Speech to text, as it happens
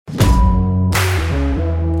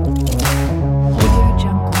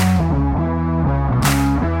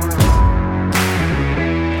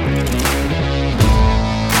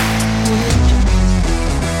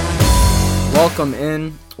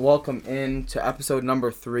Welcome in to episode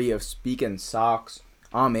number 3 of Speakin Sox.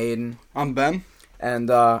 I'm Aiden. I'm Ben. And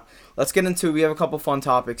let's get into, we have a couple fun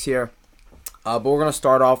topics here. But we're going to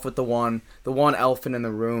start off with the one elephant in the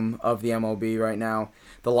room of the MLB right now,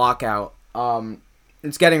 the lockout.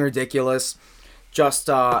 It's getting ridiculous. Just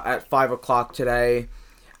at 5 o'clock today,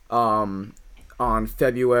 on March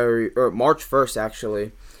 1st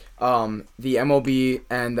actually, the MLB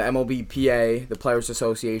and the MLBPA, the Players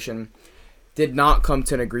Association, did not come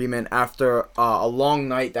to an agreement after a long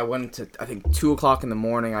night that went to, I think, 2 o'clock in the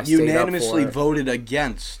morning. I unanimously voted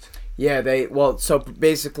against. Yeah, so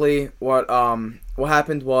basically what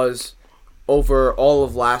happened was, over all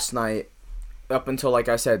of last night, up until, like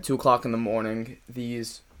I said, 2 o'clock in the morning,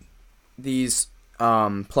 these players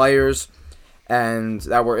and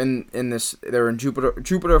that were they're in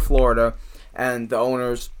Jupiter, Florida, and the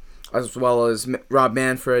owners, as well as Rob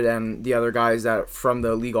Manfred and the other guys that from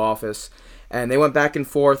the league office, and they went back and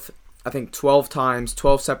forth, I think 12 times,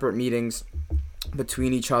 12 separate meetings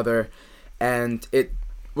between each other, and it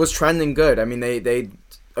was trending good. I mean, they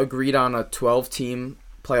agreed on a 12-team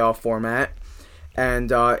playoff format,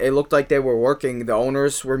 and it looked like they were working. The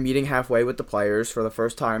owners were meeting halfway with the players for the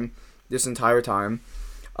first time this entire time.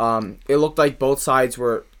 It looked like both sides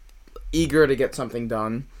were eager to get something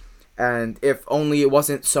done, and if only it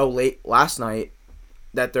wasn't so late last night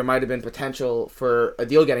that there might have been potential for a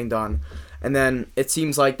deal getting done. And then it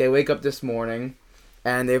seems like they wake up this morning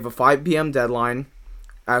and they have a 5 p.m. deadline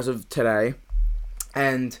as of today,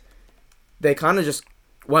 and they kind of just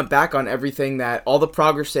went back on everything, that all the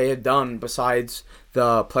progress they had done besides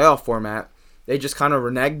the playoff format, they just kind of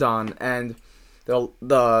reneged on, and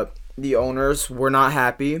the owners were not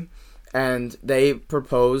happy, and they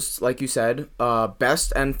proposed, like you said,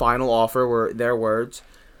 best and final offer were their words,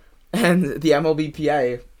 and the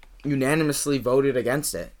MLBPA unanimously voted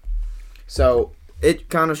against it. So it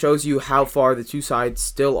kind of shows you how far the two sides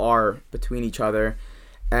still are between each other,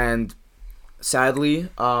 and sadly,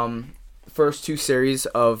 first 2 series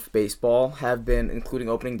of baseball have been, including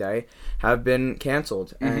opening day, have been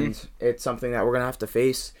canceled, and it's something that we're gonna have to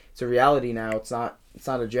face. It's a reality now. It's not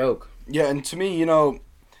a joke. Yeah, and to me,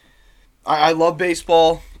 I love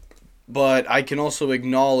baseball, but I can also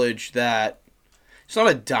acknowledge that it's not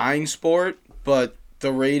a dying sport, but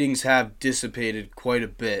the ratings have dissipated quite a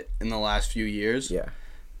bit in the last few years. Yeah.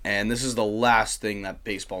 And this is the last thing that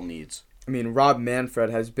baseball needs. I mean, Rob Manfred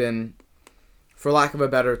has been, for lack of a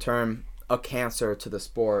better term, a cancer to the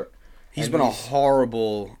sport. He's been a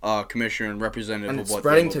horrible commissioner and representative of what he's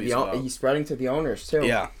spreading to the owners too.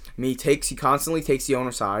 Yeah. I mean, he constantly takes the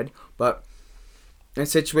owner side, but in a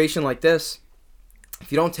situation like this,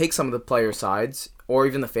 if you don't take some of the player sides or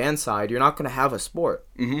even the fan side, you're not going to have a sport.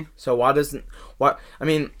 Mm-hmm. So and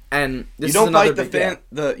this you don't is bite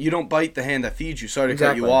you don't bite the hand that feeds you. Sorry to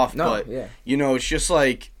cut you off, but it's just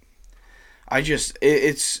like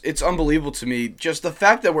it's unbelievable to me. Just the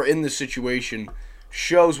fact that we're in this situation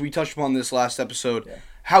shows, we touched upon this last episode,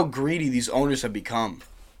 how greedy these owners have become.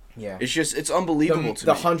 Yeah. It's unbelievable to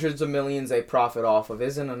me. The hundreds of millions they profit off of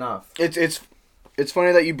isn't enough. It's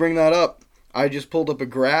funny that you bring that up. I just pulled up a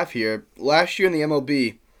graph here. Last year in the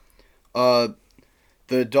MLB,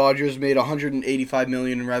 the Dodgers made $185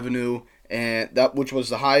 million in revenue, and which was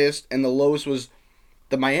the highest, and the lowest was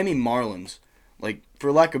the Miami Marlins. Like,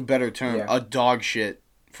 for lack of a better term, a dog shit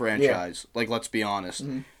franchise. Yeah. Like, let's be honest.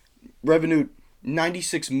 Mm-hmm. Revenue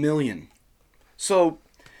 $96 million. So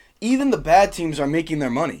even the bad teams are making their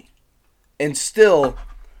money, and still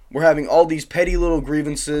we're having all these petty little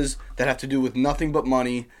grievances that have to do with nothing but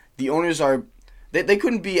money. The owners they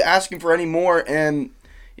couldn't be asking for any more, and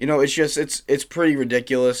it's pretty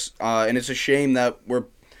ridiculous, and it's a shame that we're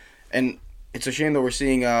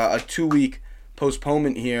seeing a 2-week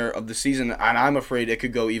postponement here of the season, and I'm afraid it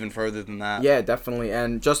could go even further than that. Yeah, definitely.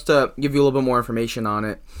 And just to give you a little bit more information on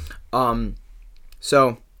it,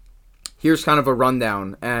 so here's kind of a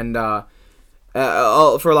rundown, and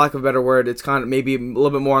for lack of a better word, it's kind of maybe a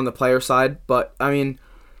little bit more on the player side, but I mean,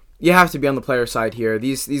 you have to be on the player side here.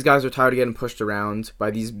 These guys are tired of getting pushed around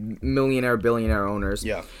by these millionaire, billionaire owners.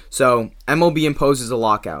 Yeah. So MLB imposes a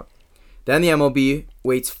lockout. Then the MLB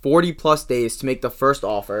waits 40-plus days to make the first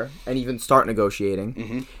offer and even start negotiating.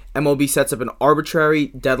 Mm-hmm. MLB sets up an arbitrary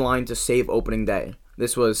deadline to save opening day.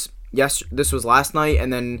 This was last night,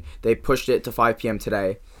 and then they pushed it to 5 p.m.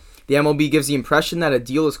 today. The MLB gives the impression that a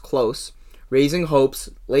deal is close, raising hopes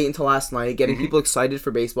late into last night, getting people excited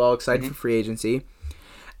for baseball, excited for free agency.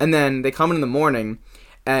 And then they come in the morning,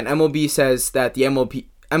 and MLB says that the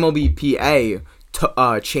MLBPA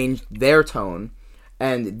changed their tone,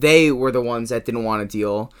 and they were the ones that didn't want a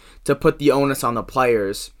deal, to put the onus on the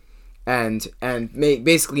players and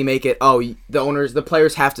basically make it, the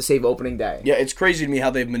players have to save opening day. Yeah, it's crazy to me how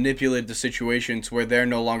they've manipulated the situation to where they're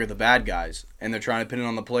no longer the bad guys, and they're trying to pin it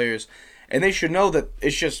on the players. And they should know that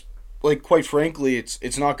it's just, like, quite frankly,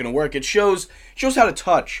 it's not going to work. It shows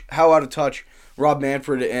how out of touch Rob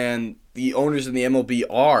Manfred and the owners in the MLB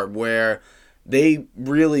are, where they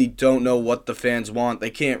really don't know what the fans want. They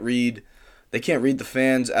can't read the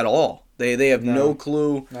fans at all. They have no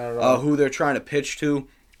clue who they're trying to pitch to.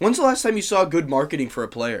 When's the last time you saw good marketing for a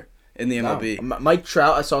player in the MLB? No. Mike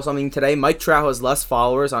Trout, I saw something today. Mike Trout has less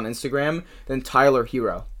followers on Instagram than Tyler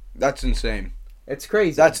Hero. That's insane. It's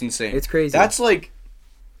crazy. That's insane. It's crazy. That's like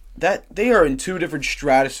that. They are in two different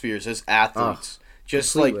stratospheres as athletes.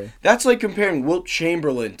 Just completely. Like that's like comparing Wilt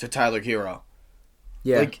Chamberlain to Tyler Hero.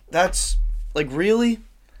 Yeah. Like that's like really.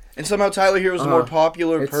 And somehow Tyler Hero's a more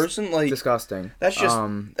popular person. Like disgusting. That's just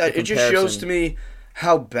it. Just shows to me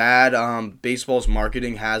how bad baseball's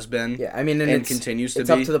marketing has been. Yeah, I mean, and continues to be. It's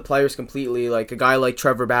up to the players completely. Like a guy like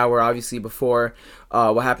Trevor Bauer, obviously before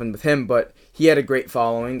what happened with him, but he had a great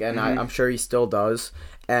following, and I'm sure he still does.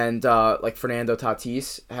 And like Fernando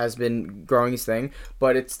Tatis has been growing his thing,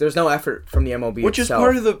 but there's no effort from the MLB itself.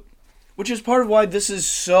 Which is part of why this is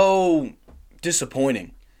so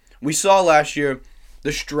disappointing. We saw last year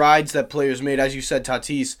the strides that players made, as you said,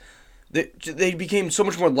 Tatis. They became so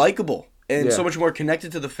much more likable and so much more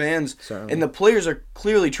connected to the fans. Certainly. And the players are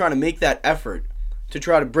clearly trying to make that effort to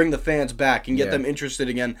try to bring the fans back and get them interested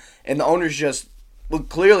again. And the owners just,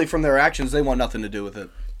 clearly from their actions, they want nothing to do with it.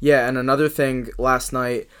 Yeah, and another thing last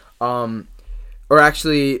night, or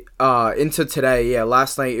actually into today,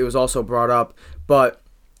 last night it was also brought up, but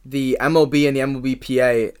the MLB and the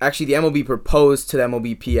MLBPA, actually the MLB proposed to the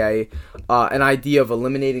MLBPA an idea of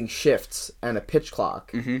eliminating shifts and a pitch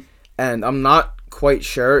clock. Mm-hmm. And I'm not quite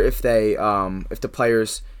sure if the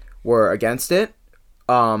players were against it.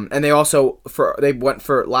 And they also they went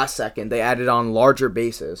for last second. They added on larger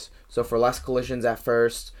bases, so for less collisions at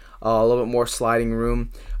first, a little bit more sliding room.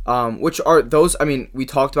 Which are those? I mean, we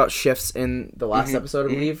talked about shifts in the last episode,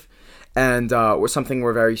 I believe, and was something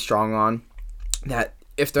we're very strong on. That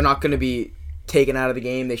if they're not going to be taken out of the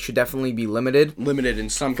game, they should definitely be limited. Limited in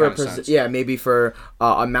some kind of sense. Yeah, maybe for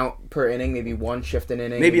amount per inning, maybe one shift an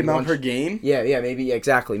inning. Maybe amount per game? Yeah, maybe,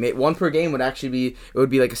 exactly. One per game would actually be, it would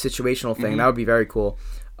be like a situational thing. That would be very cool.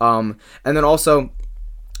 And then also,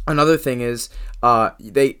 another thing is, they're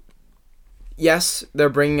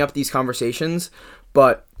bringing up these conversations,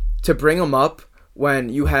 but to bring them up when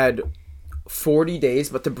you had 40 days,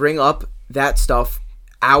 but to bring up that stuff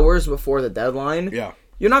hours before the deadline,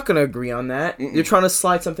 you're not going to agree on that. You're trying to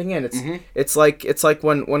slide something in. It's like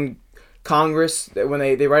when Congress, when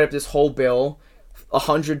they write up this whole bill,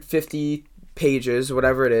 150 pages,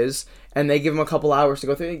 whatever it is, and they give them a couple hours to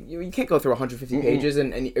go through. You can't go through 150 pages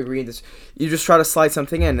and agree on this. You just try to slide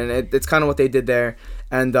something in, and it's kind of what they did there.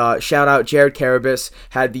 And shout out Jared Carabas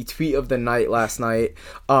had the tweet of the night last night.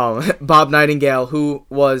 Bob Nightingale, who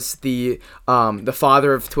was the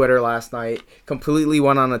father of Twitter last night, completely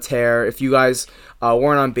went on a tear. If you guys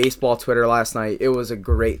weren't on baseball Twitter last night, it was a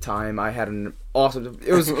great time. I had an awesome.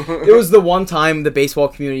 It was the one time the baseball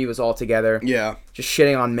community was all together. Yeah. Just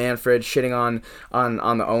shitting on Manfred, shitting on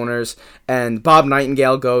the owners. And Bob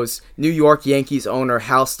Nightingale goes, New York Yankees owner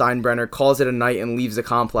Hal Steinbrenner calls it a night and leaves the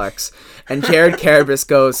complex. And Jared Carabas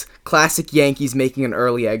goes, classic Yankees making an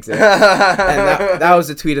early exit. And that was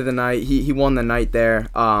the tweet of the night. He won the night there.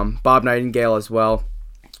 Bob Nightingale as well.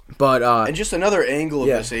 But and just another angle of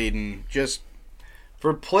this, Aiden, just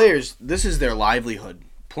for players, this is their livelihood.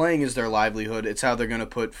 Playing is their livelihood. It's how they're going to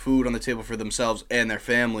put food on the table for themselves and their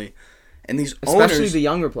family. And these especially owners, the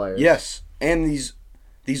younger players. Yes. And these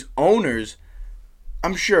owners,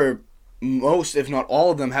 I'm sure most, if not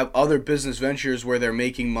all of them, have other business ventures where they're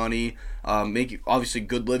making money, making obviously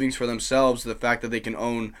good livings for themselves. The fact that they can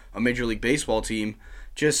own a Major League Baseball team,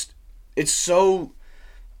 it's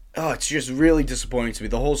just really disappointing to me.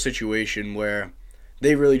 The whole situation where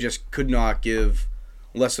they really just could not give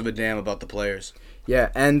less of a damn about the players. Yeah,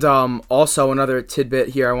 and also another tidbit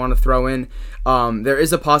here I want to throw in. There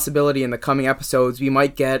is a possibility in the coming episodes we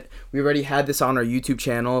already had this on our YouTube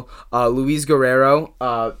channel, Luis Guerrero,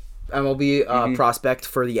 MLB prospect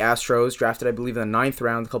for the Astros, drafted I believe in the 9th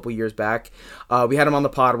round a couple years back. We had him on the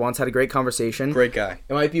pod once, had a great conversation. Great guy.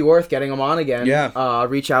 It might be worth getting him on again. Yeah.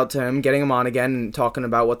 Reach out to him, getting him on again, and talking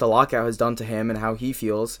about what the lockout has done to him and how he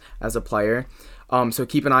feels as a player. So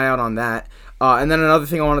keep an eye out on that. And then another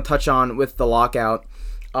thing I want to touch on with the lockout,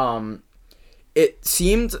 it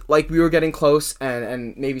seemed like we were getting close,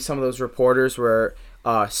 and maybe some of those reporters were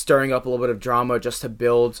stirring up a little bit of drama just to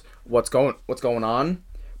build what's going on.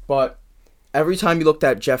 But every time you looked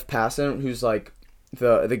at Jeff Passan, who's like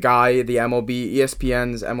the guy, the MLB,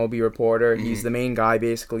 ESPN's MLB reporter, he's the main guy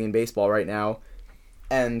basically in baseball right now,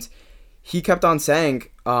 and he kept on saying,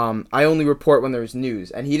 I only report when there's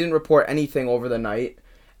news, and he didn't report anything over the night,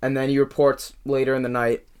 and then he reports later in the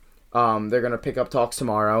night, they're going to pick up talks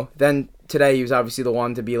tomorrow. Then today he was obviously the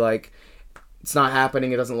one to be like, it's not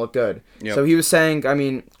happening, it doesn't look good. Yep. So he was saying, I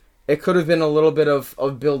mean, it could have been a little bit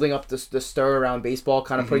of building up the stir around baseball,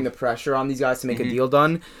 kind of putting the pressure on these guys to make a deal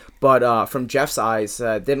done. But from Jeff's eyes,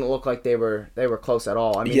 it didn't look like they were close at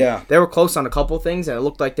all. I mean, they were close on a couple things, and it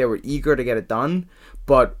looked like they were eager to get it done.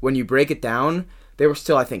 But when you break it down, they were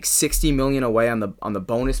still, I think, $60 million away on the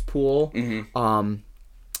bonus pool.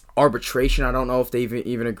 Arbitration, I don't know if they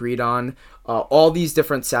even agreed on. All these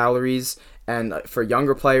different salaries, and for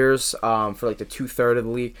younger players, for like the 2/3 of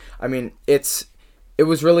the league. I mean, it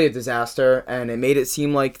was really a disaster, and it made it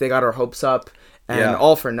seem like they got our hopes up. And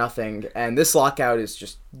all for nothing. And this lockout is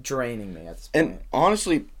just draining me at this point. And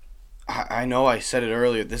honestly, I know I said it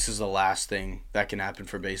earlier, this is the last thing that can happen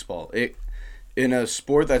for baseball. In a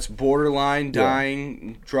sport that's borderline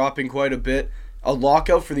dying, dropping quite a bit, a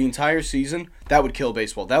lockout for the entire season, that would kill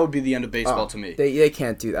baseball. That would be the end of baseball to me. They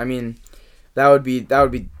can't do that. I mean, that would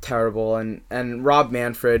be terrible. And Rob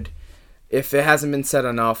Manfred, if it hasn't been said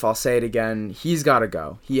enough, I'll say it again. He's got to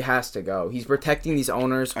go. He has to go. He's protecting these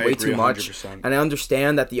owners way too much. 100%. And I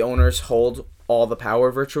understand that the owners hold all the power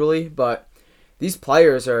virtually, but these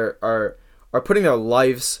players are putting their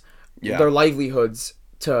lives, their livelihoods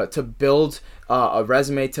to build a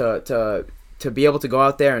resume, to be able to go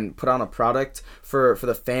out there and put on a product for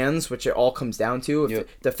the fans, which it all comes down to.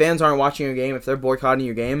 If the fans aren't watching your game, if they're boycotting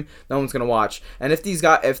your game, no one's going to watch. And if these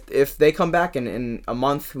guys, if they come back and in a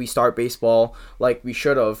month we start baseball like we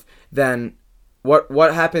should have, then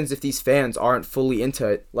what happens if these fans aren't fully into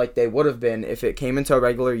it like they would have been if it came into a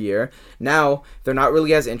regular year? Now they're not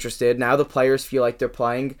really as interested. Now the players feel like they're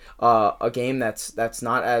playing a game that's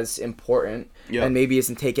not as important and maybe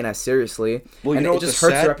isn't taken as seriously. Well, and it just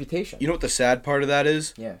hurts their reputation. You know what the sad part of that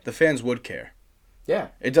is? Yeah. The fans would care. Yeah.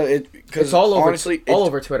 It's all over, honestly, all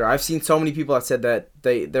over Twitter. I've seen so many people that said that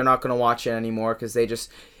they're not going to watch it anymore because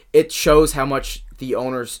it shows how much the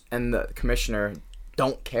owners and the commissioner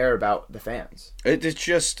don't care about the fans. It's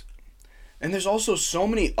just, and there's also so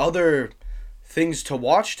many other things to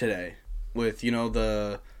watch today with,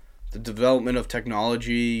 the development of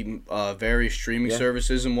technology, various streaming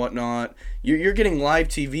services and whatnot. You're getting live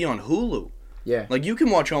TV on Hulu. Yeah. Like, you can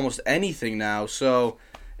watch almost anything now. So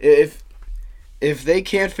if they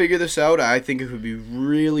can't figure this out, I think it would be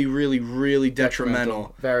really, really, really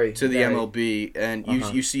detrimental to the MLB. And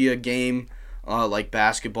you see a game like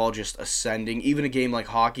basketball just ascending, even a game like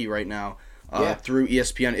hockey right now through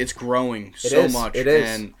ESPN, it's growing so much. It is.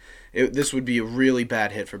 And this would be a really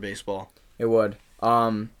bad hit for baseball. It would.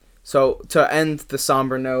 So to end the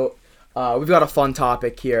somber note, we've got a fun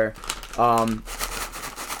topic here.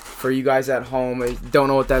 For you guys at home, don't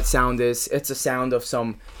know what that sound is. It's a sound of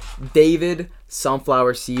some David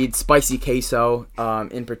sunflower seeds, spicy queso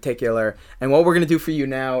in particular. And what we're going to do for you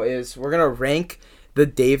now is we're going to rank the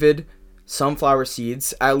David sunflower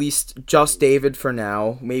seeds, at least just David for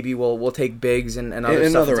now. Maybe we'll take Biggs and other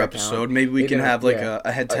stuff. Another episode. Maybe we can have like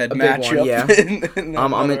a head-to-head matchup.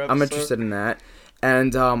 I'm interested in that.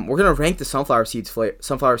 And we're going to rank the sunflower seed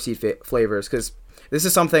flavors because this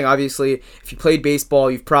is something, obviously, if you played baseball,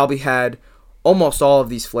 you've probably had almost all of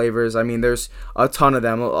these flavors. I mean, there's a ton of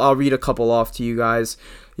them. I'll read a couple off to you guys.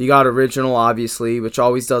 You got original, obviously, which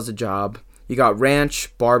always does the job. You got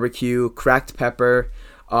ranch, barbecue, cracked pepper,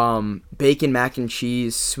 bacon mac and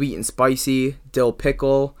cheese, sweet and spicy, dill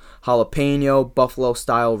pickle, jalapeno, buffalo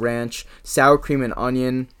style ranch, sour cream and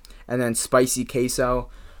onion, and then spicy queso.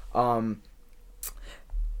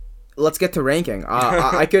 Let's get to ranking.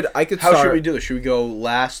 I could start. How should we do this? Should we go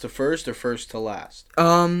last to first or first to last?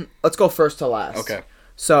 Let's go first to last. Okay.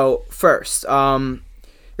 So first,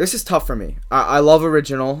 this is tough for me. I love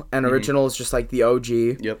original, and original is just like the OG.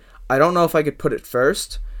 Yep. I don't know if I could put it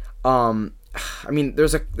first. I mean,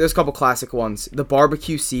 there's a couple classic ones. The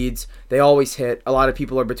barbecue seeds, they always hit. A lot of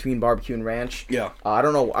people are between barbecue and ranch. Yeah. I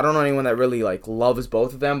don't know anyone that really like loves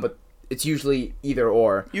both of them, but it's usually either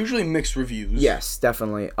or. Usually mixed reviews. Yes,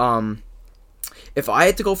 definitely. If I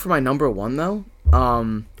had to go for my number one though,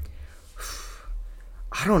 I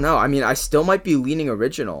don't know. I mean, I still might be leaning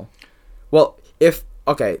original. Well,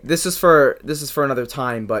 this is for another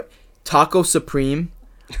time, but Taco Supreme.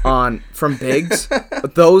 from Biggs,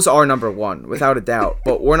 those are number one without a doubt.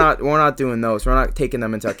 But we're not doing those. We're not taking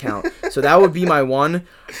them into account. So that would be my one.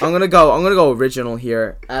 I'm gonna go original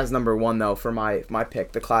here as number one though for my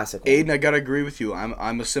pick, the classic one. Aiden, I gotta agree with you.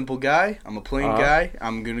 I'm a simple guy. I'm a plain guy.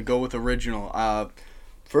 I'm gonna go with original.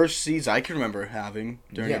 First seeds I can remember having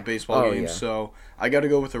during a baseball game. Yeah. So I gotta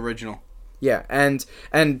go with original. Yeah, and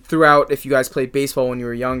throughout, if you guys played baseball when you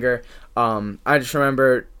were younger, I just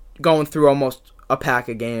remember going through almost a pack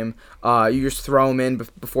a game. You just throw them in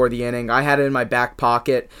before the inning. I had it in my back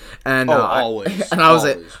pocket, and always. And I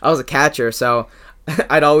was a catcher, so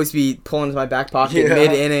I'd always be pulling into my back pocket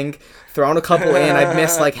mid inning, throwing a couple in. I'd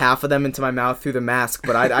miss like half of them into my mouth through the mask,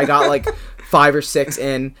 but I got like 5 or 6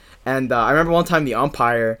 in. And I remember one time the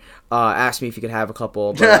umpire asked me if he could have a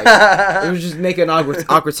couple, but like, it was just making an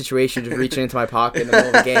awkward situation, just reaching into my pocket in the middle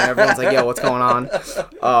of the game. Everyone's like, "Yo, what's going on?"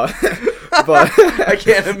 But I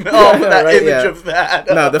can't imagine image of that.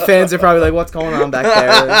 No, the fans are probably like, "What's going on back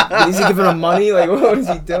there? Is he giving him money? Like, what is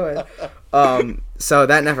he doing?" So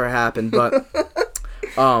that never happened. But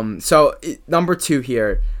so number 2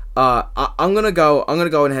 here, I'm gonna go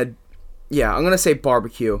ahead. Yeah, I'm gonna say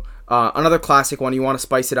barbecue. Another classic one. You want to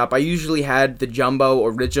spice it up. I usually had the jumbo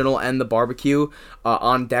original and the barbecue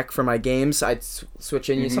on deck for my games. I'd switch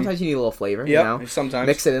in. Sometimes you need a little flavor. Yeah, you know? Sometimes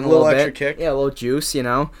mix it in a little bit. Extra kick. Yeah, a little juice. You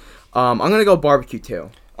know. I'm gonna go barbecue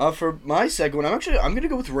too. For my second one, I'm gonna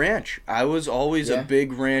go with ranch. I was always a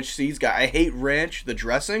big ranch seeds guy. I hate ranch, the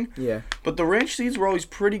dressing. Yeah. But the ranch seeds were always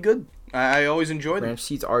pretty good. I always enjoyed them. Ranch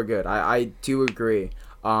seeds are good. I do agree.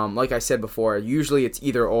 Like I said before, usually it's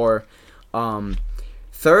either or.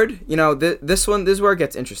 Third, you know, this is where it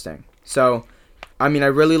gets interesting. So, I mean, I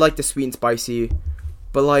really like the sweet and spicy,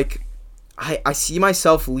 but like, I see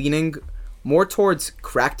myself leaning more towards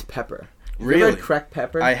cracked pepper. Really? You ever had cracked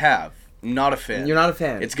pepper? I have. Not a fan. You're not a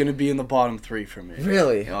fan? It's gonna be in the bottom 3 for me.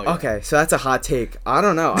 Really? Oh, yeah. Okay, so that's a hot take. I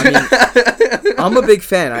don't know. I mean, I'm a big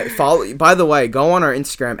fan. By the way, go on our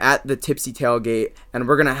Instagram at the Tipsy Tailgate, and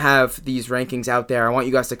we're gonna have these rankings out there. I want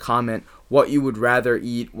you guys to comment what you would rather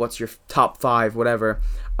eat, what's your top 5, whatever.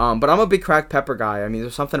 But I'm a big cracked pepper guy. I mean,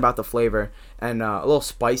 there's something about the flavor and a little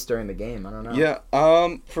spice during the game. I don't know. Yeah.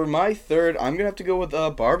 For my third, I'm gonna have to go with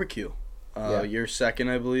barbecue. Your second,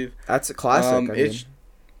 I believe. That's a classic. It's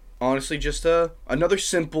honestly just another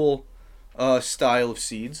simple style of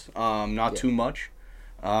seeds. Not too much.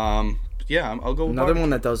 I'll go with another barbecue. one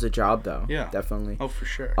that does the job though. Yeah, definitely. Oh, for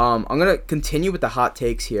sure. I'm gonna continue with the hot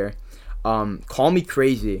takes here. Call me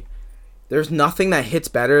crazy. There's nothing that hits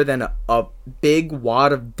better than a big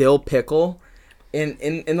wad of dill pickle in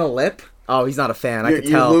the lip. Oh, he's not a fan. I could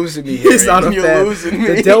tell. You're losing me here. He's not a You're fan. Losing me.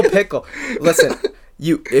 The dill pickle. Listen,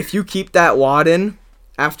 if you keep that wad in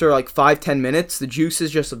after like 5-10 minutes, the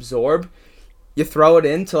juices just absorb. You throw it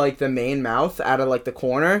into like the main mouth out of like the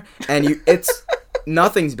corner, and it's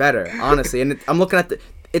nothing's better, honestly. And I'm looking at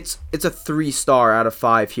it's a 3-star out of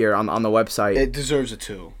 5 here on the website. It deserves a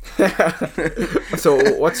 2.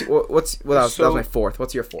 So what's that was my 4th.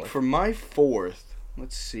 What's your 4th? For my 4th,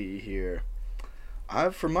 let's see here.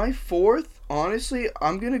 For my 4th, honestly,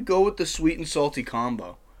 I'm gonna go with the sweet and salty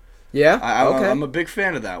combo. Yeah. Okay. I'm a big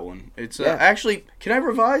fan of that one. It's actually. Can I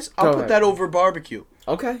revise? I'll put that over barbecue.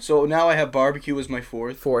 Okay. So now I have barbecue as my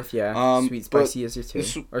 4th. 4th, yeah. Sweet spicy is your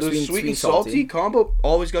 2. The sweet and salty combo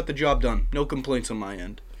always got the job done. No complaints on my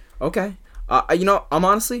end. Okay. You know, I'm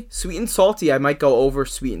honestly sweet and salty. I might go over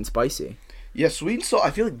sweet and spicy. Yeah, sweet and salt. I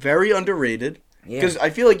feel like very underrated. Because I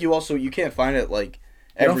feel like you can't find it like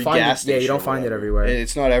every gas station. Yeah, you don't find it everywhere.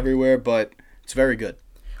 It's not everywhere, but it's very good.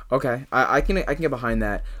 Okay, I can get behind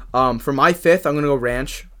that. For my 5th, I'm gonna go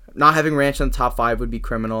ranch. Not having ranch on the top 5 would be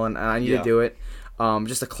criminal, and I need to do it.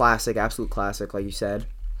 Just a classic, absolute classic, like you said.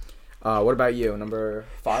 What about you? Number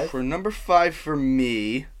 5? For number 5 for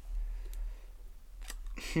me,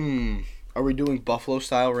 are we doing Buffalo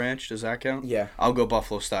style ranch? Does that count? Yeah. I'll go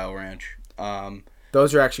Buffalo style ranch.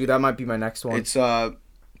 Those are actually, that might be my next one. It sounds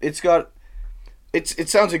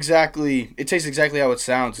exactly, it tastes exactly how it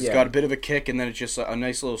sounds. It's got a bit of a kick, and then it's just a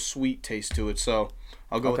nice little sweet taste to it. So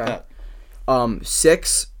I'll go with that.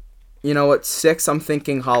 6. You know what? 6, I'm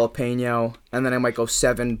thinking jalapeno, and then I might go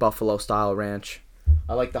 7 Buffalo style ranch.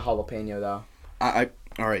 I like the jalapeno though. All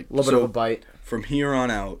right. A little bit of a bite. From here on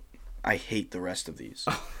out, I hate the rest of these.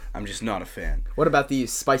 I'm just not a fan. What about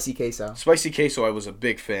these? Spicy queso. Spicy queso I was a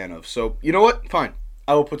big fan of. So, you know what? Fine.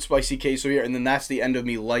 I will put spicy queso here, and then that's the end of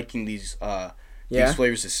me liking these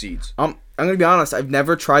flavors of seeds. I'm going to be honest. I've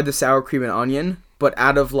never tried the sour cream and onion, but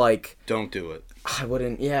out of like... Don't do it. I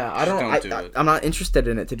wouldn't... Yeah, I don't... I'm not interested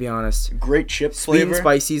in it, to be honest. Great chip flavor. Sweet and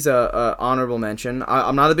spicy's a honorable mention.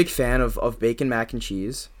 I'm not a big fan of bacon mac and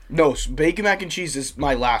cheese. No, bacon mac and cheese is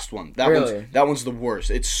my last one. That one's the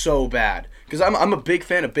worst. It's so bad. Because I'm a big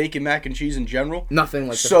fan of bacon mac and cheese in general. Nothing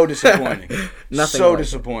like so disappointing. Nothing so like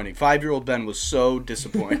disappointing. 5-year-old Ben was so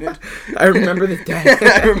disappointed. I remember the day.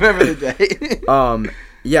 I remember the day.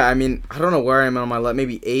 Yeah, I mean, I don't know where I'm on my list.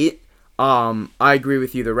 Maybe 8. I agree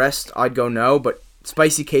with you. The rest, I'd go no. But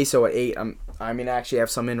spicy queso at 8. I actually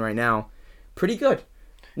have some in right now. Pretty good.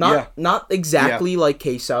 Not exactly like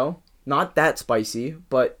queso. Not that spicy,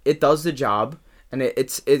 but it does the job, and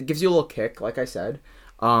it gives you a little kick, like I said.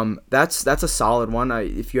 That's a solid one.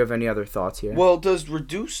 If you have any other thoughts here. Well, does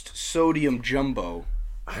reduced sodium jumbo?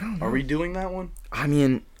 I don't know. Are we doing that one? I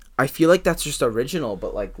mean, I feel like that's just original,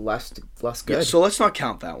 but like less good. Yeah, so let's not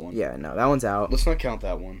count that one. Yeah, no, that one's out. Let's not count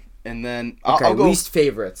that one. And then I'll go least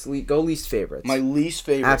favorites. Go least favorites. My least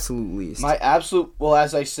favorite. Absolute least. My absolute. Well,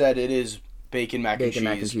 as I said, it is bacon mac and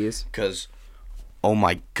cheese. Because, oh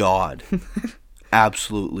my god,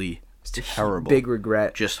 absolutely terrible. Big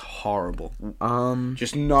regret. Just horrible.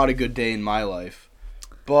 Just not a good day in my life.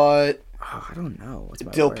 But I don't know. What's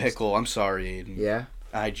my dill worst? pickle. I'm sorry, Aiden. Yeah.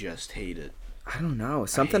 I just hate it. I don't know.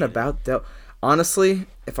 Something about dill. Honestly,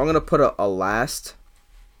 if I'm gonna put a last,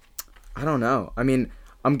 I don't know. I mean,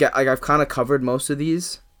 I've kind of covered most of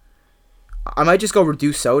these. I might just go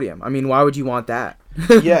reduce sodium. I mean, why would you want that?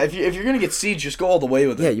 Yeah, if you're gonna get seeds, just go all the way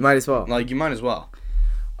with it. Yeah, you might as well. You might as well.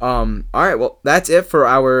 All right, well, that's it for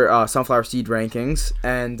our sunflower seed rankings.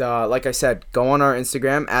 And like I said, go on our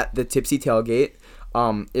Instagram at the Tipsy Tailgate.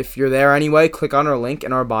 If you're there anyway, click on our link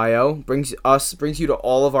in our bio. Brings you to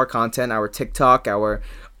all of our content, our TikTok, our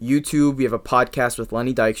YouTube. We have a podcast with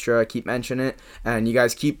Lenny Dykstra. I keep mentioning it, and you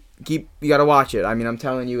guys you gotta watch it. I mean, I'm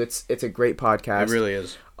telling you, it's a great podcast. It really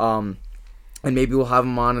is. And maybe we'll have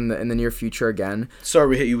him on in the near future again. Sorry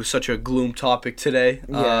we hit you with such a gloom topic today.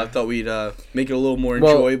 I thought we'd make it a little more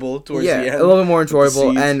enjoyable towards the end. Yeah, a little bit more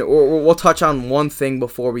enjoyable. And we'll touch on one thing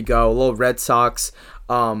before we go. A little Red Sox.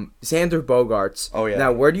 Xander Bogaerts. Oh, yeah.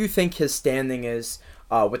 Now, where do you think his standing is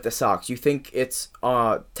with the Sox? Do you think it's 10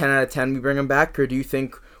 out of 10 we bring him back? Or do you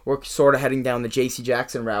think we're sort of heading down the J.C.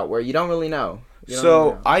 Jackson route where you don't really know?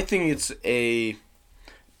 I think it's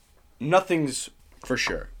nothing's for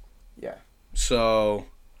sure. Yeah. So,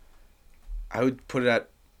 I would put it at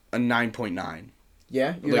a 9.9.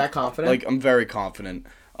 Yeah? You're that confident? I'm very confident.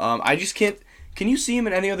 I just can't... Can you see him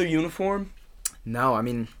in any other uniform? No, I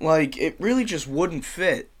mean... it really just wouldn't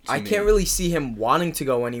fit to me. Can't really see him wanting to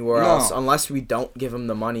go anywhere else unless we don't give him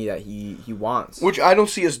the money that he wants. Which I don't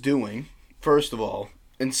see us doing, first of all.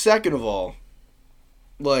 And second of all,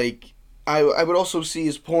 I would also see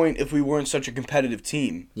his point if we weren't such a competitive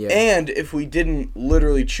team. Yeah. And if we didn't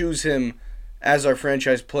literally choose him as our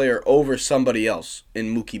franchise player over somebody else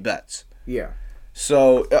in Mookie Betts. Yeah.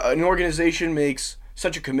 So an organization makes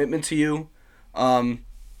such a commitment to you.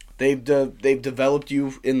 They've developed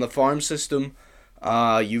you in the farm system.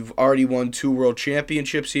 You've already won 2 world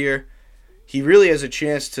championships here. He really has a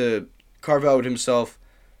chance to carve out himself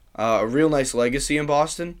a real nice legacy in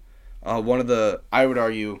Boston. I would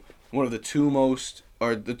argue, one of the two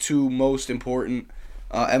most important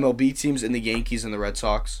MLB teams in the Yankees and the Red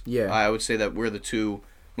Sox. Yeah. I would say that we're the 2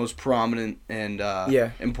 most prominent and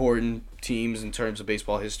important teams in terms of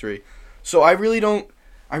baseball history. So I really don't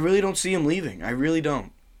see him leaving. I really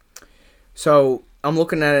don't. So I'm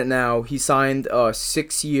looking at it now. He signed a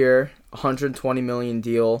 6-year, $120 million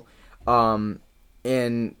deal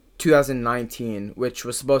in 2019, which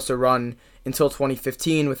was supposed to run until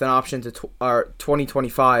 2015 with an option to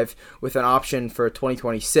 2025 with an option for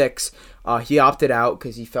 2026. He opted out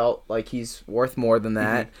because he felt like he's worth more than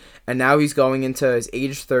that, and now he's going into his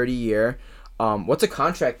age 30 year. What's a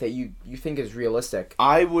contract that you think is realistic?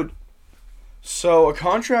 A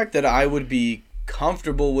contract that I would be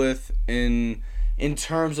comfortable with in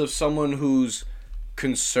terms of someone who's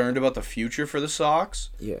concerned about the future for the Sox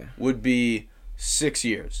would be 6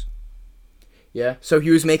 years. Yeah, so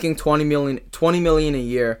he was making $20 million a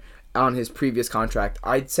year on his previous contract.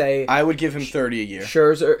 I'd say I would give him 30 a year.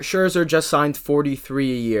 Scherzer just signed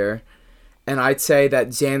 43 a year, and I'd say that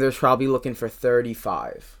Xander's probably looking for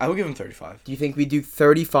 35. I would give him 35. Do you think we do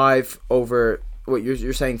 35 over what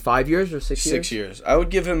you're saying 5 years or 6 years? 6 years. I would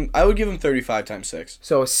give him 35 times 6.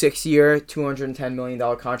 So a 6-year, $210 million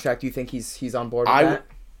contract. Do you think he's on board with that?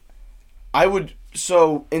 I would.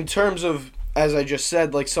 So in terms of, as I just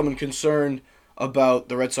said, someone concerned about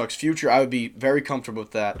the Red Sox future, I would be very comfortable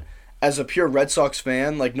with that. As a pure Red Sox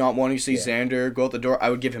fan, not wanting to see Xander go out the door, I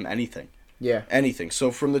would give him anything. Yeah. Anything. So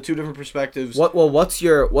from the 2 different perspectives. What's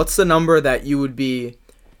the number that you would be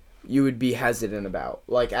hesitant about?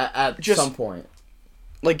 At some point.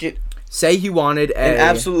 Say he wanted an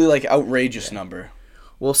absolutely outrageous number.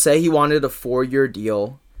 we'll say he wanted a 4-year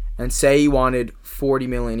deal, and say he wanted $40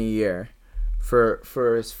 million a year for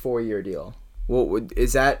his 4-year deal. Well,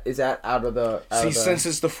 is that out of the? Since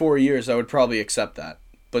it's the 4 years, I would probably accept that.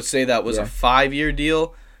 But say that was a 5-year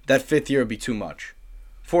deal, that 5th year would be too much.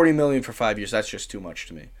 $40 million for 5 years, that's just too much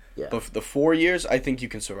to me. Yeah. But for the 4 years, I think you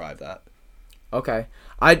can survive that. Okay.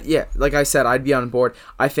 Like I said, I'd be on board.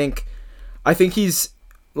 I think he's,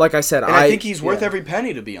 like I said, I think he's worth every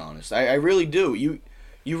penny, to be honest. I really do.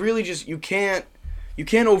 You really just you can't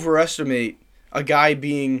overestimate a guy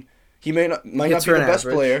being, he might not be the best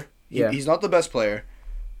player. He's not the best player,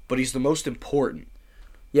 but he's the most important.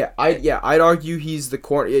 Yeah, I'd argue he's the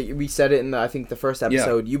corner. We said it in I think the first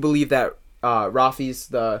episode. Yeah. You believe that Rafi's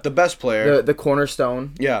the best player, the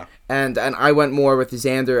cornerstone. Yeah, and I went more with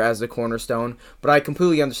Xander as the cornerstone, but I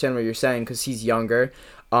completely understand what you're saying because he's younger.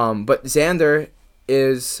 But Xander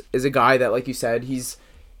is a guy that, like you said,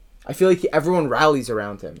 I feel like everyone rallies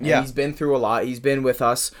around him. And he's been through a lot. He's been with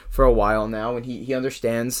us for a while now, and he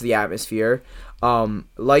understands the atmosphere.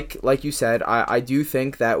 Like you said, I do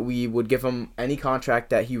think that we would give him any contract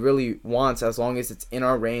that he really wants as long as it's in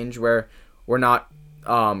our range where we're not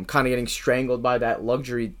kind of getting strangled by that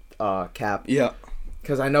luxury cap. Yeah.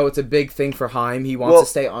 Because I know it's a big thing for Heim. He wants to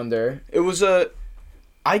stay under.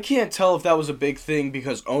 I can't tell if that was a big thing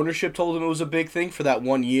because ownership told him it was a big thing for that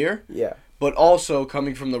 1 year. Yeah. But also,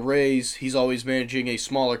 coming from the Rays, he's always managing a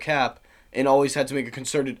smaller cap and always had to make a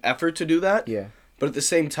concerted effort to do that. Yeah. But at the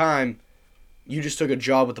same time, you just took a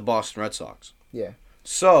job with the Boston Red Sox. Yeah.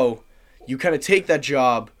 So, you kind of take that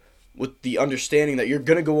job with the understanding that you're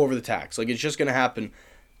going to go over the tax. Like, it's just going to happen.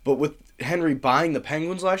 But with Henry buying the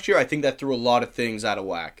Penguins last year, I think that threw a lot of things out of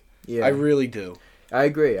whack. Yeah. I really do. I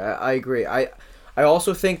agree. I agree. I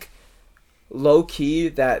also think low-key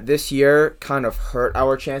that this year kind of hurt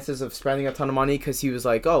our chances of spending a ton of money because he was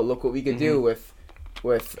like, oh, look what we could do with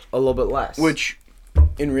a little bit less. Which,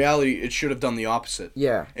 in reality, it should have done the opposite.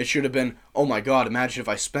 Yeah. It should have been, oh my God, imagine if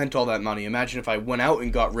I spent all that money. Imagine if I went out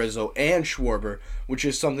and got Rizzo and Schwarber, which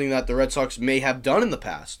is something that the Red Sox may have done in the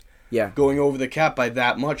past. Yeah. Going over the cap by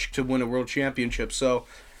that much to win a world championship. So,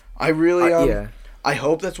 I really, I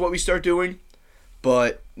hope that's what we start doing.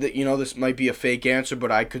 But, this might be a fake answer,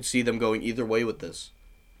 but I could see them going either way with this.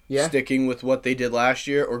 Yeah. Sticking with what they did last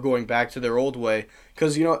year or going back to their old way.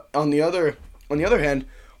 Because, on the other hand,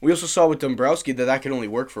 we also saw with Dombrowski that could only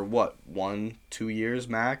work for, 1-2 years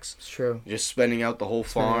max? It's true. Just spending out the whole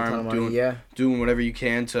farm, doing whatever you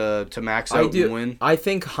can to max out and win. I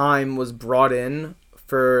think Heim was brought in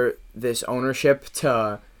for this ownership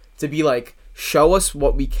to be like, show us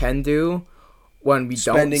what we can do when we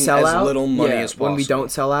don't sell out. Spending as little money as possible. When we don't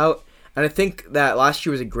sell out. And I think that last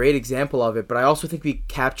year was a great example of it, but I also think we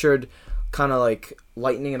captured kind of like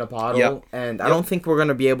lightning in a bottle. Yep. And I don't think we're going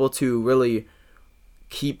to be able to really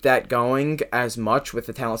keep that going as much with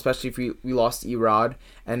the talent, especially if we lost E-Rod.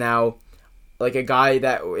 And now, like a guy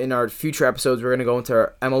that in our future episodes, we're going to go into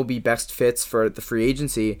our MLB best fits for the free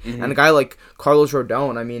agency. Mm-hmm. And a guy like Carlos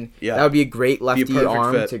Rodon, I mean, that would be a great lefty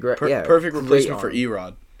arm. Perfect replacement for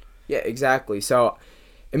E-Rod. Yeah, exactly. So,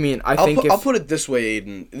 I mean, I'll put it this way,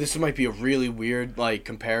 Aiden. This might be a really weird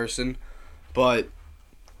comparison, but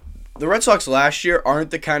the Red Sox last year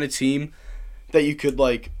aren't the kind of team that you could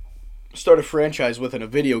start a franchise with in a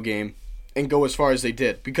video game and go as far as they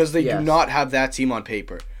did because they do not have that team on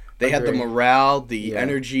paper. They had the morale, the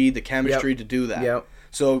energy, the chemistry to do that. Yep.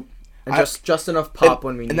 So, and just enough pop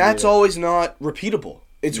when we need it. And that's always not repeatable.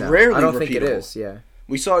 It's rarely repeatable. I don't think it is. Yeah.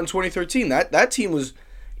 We saw it in 2013. That team was.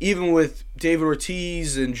 Even with David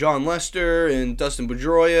Ortiz and John Lester and Dustin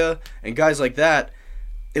Pedroia and guys like that,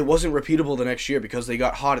 it wasn't repeatable the next year because they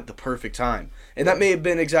got hot at the perfect time. And that may have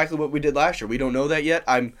been exactly what we did last year. We don't know that yet.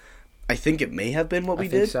 I think it may have been what we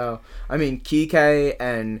did. I think so. I mean, Kike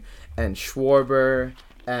and Schwarber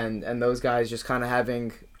and those guys just kind of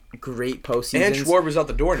having great postseasons. And Schwarber's out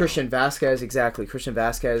the door now. Christian Vasquez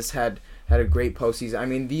had a great postseason. I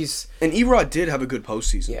mean, and E-Rod did have a good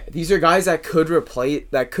postseason. Yeah, these are guys that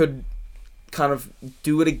could kind of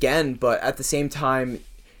do it again, but at the same time,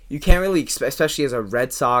 you can't really expect, especially as a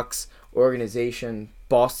Red Sox organization,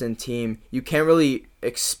 Boston team, you can't really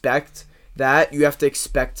expect that. You have to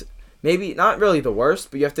expect maybe not really the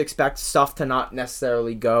worst, but you have to expect stuff to not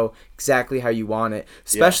necessarily go exactly how you want it,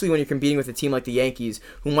 especially when you're competing with a team like the Yankees,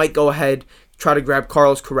 who might go ahead, try to grab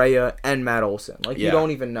Carlos Correa and Matt Olson. You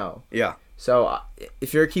don't even know. Yeah. So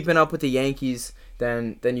if you're keeping up with the Yankees,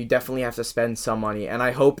 then you definitely have to spend some money. And I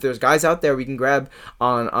hope there's guys out there we can grab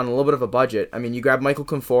on a little bit of a budget. I mean, you grab Michael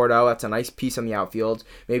Conforto, that's a nice piece on the outfield.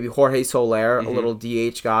 Maybe Jorge Soler, a little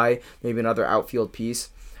DH guy, maybe another outfield piece.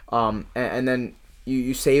 And then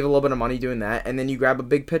You save a little bit of money doing that, and then you grab a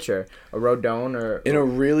big pitcher, a Rodon or... In a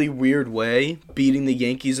really weird way, beating the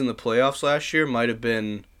Yankees in the playoffs last year might have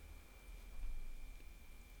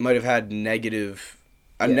had negative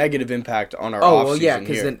impact on our offseason. Oh, well, yeah,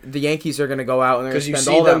 because the Yankees are going to go out and they're going to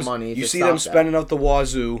spend all that money. You see them spending out the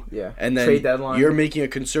wazoo, and then trade deadline. You're making a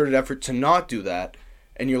concerted effort to not do that,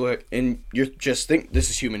 and you're just think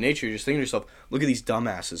this is human nature. You're just thinking to yourself, look at these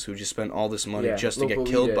dumbasses who just spent all this money just to get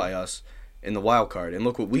killed by us in the wild card, and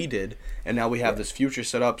look what we did, and now we have this future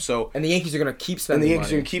set up. So and the Yankees are going to keep spending money. And the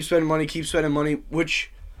Yankees are going to keep spending money, which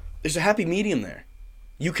there's a happy medium there.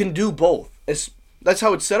 You can do both. That's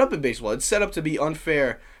how it's set up in baseball. It's set up to be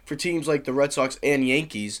unfair for teams like the Red Sox and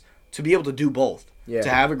Yankees to be able to do both. To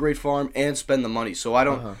have a great farm and spend the money. So I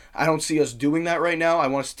don't see us doing that right now. I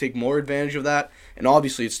want us to take more advantage of that, and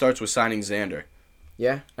obviously it starts with signing Xander.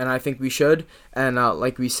 Yeah, and I think we should. And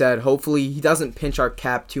like we said, hopefully he doesn't pinch our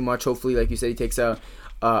cap too much. Hopefully, like you said, he takes a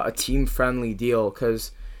team-friendly deal,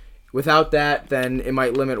 because without that, then it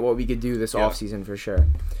might limit what we could do this offseason for sure.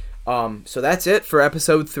 So that's it for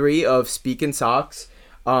episode 3 of Speakin' Sox.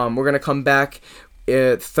 We're going to come back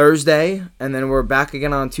Thursday, and then we're back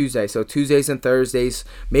again on Tuesday. So Tuesdays and Thursdays,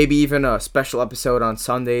 maybe even a special episode on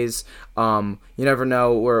Sundays. You never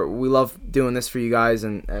know. We love doing this for you guys,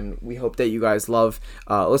 and we hope that you guys love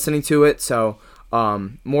listening to it. So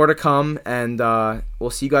more to come, and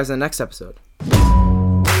we'll see you guys in the next episode.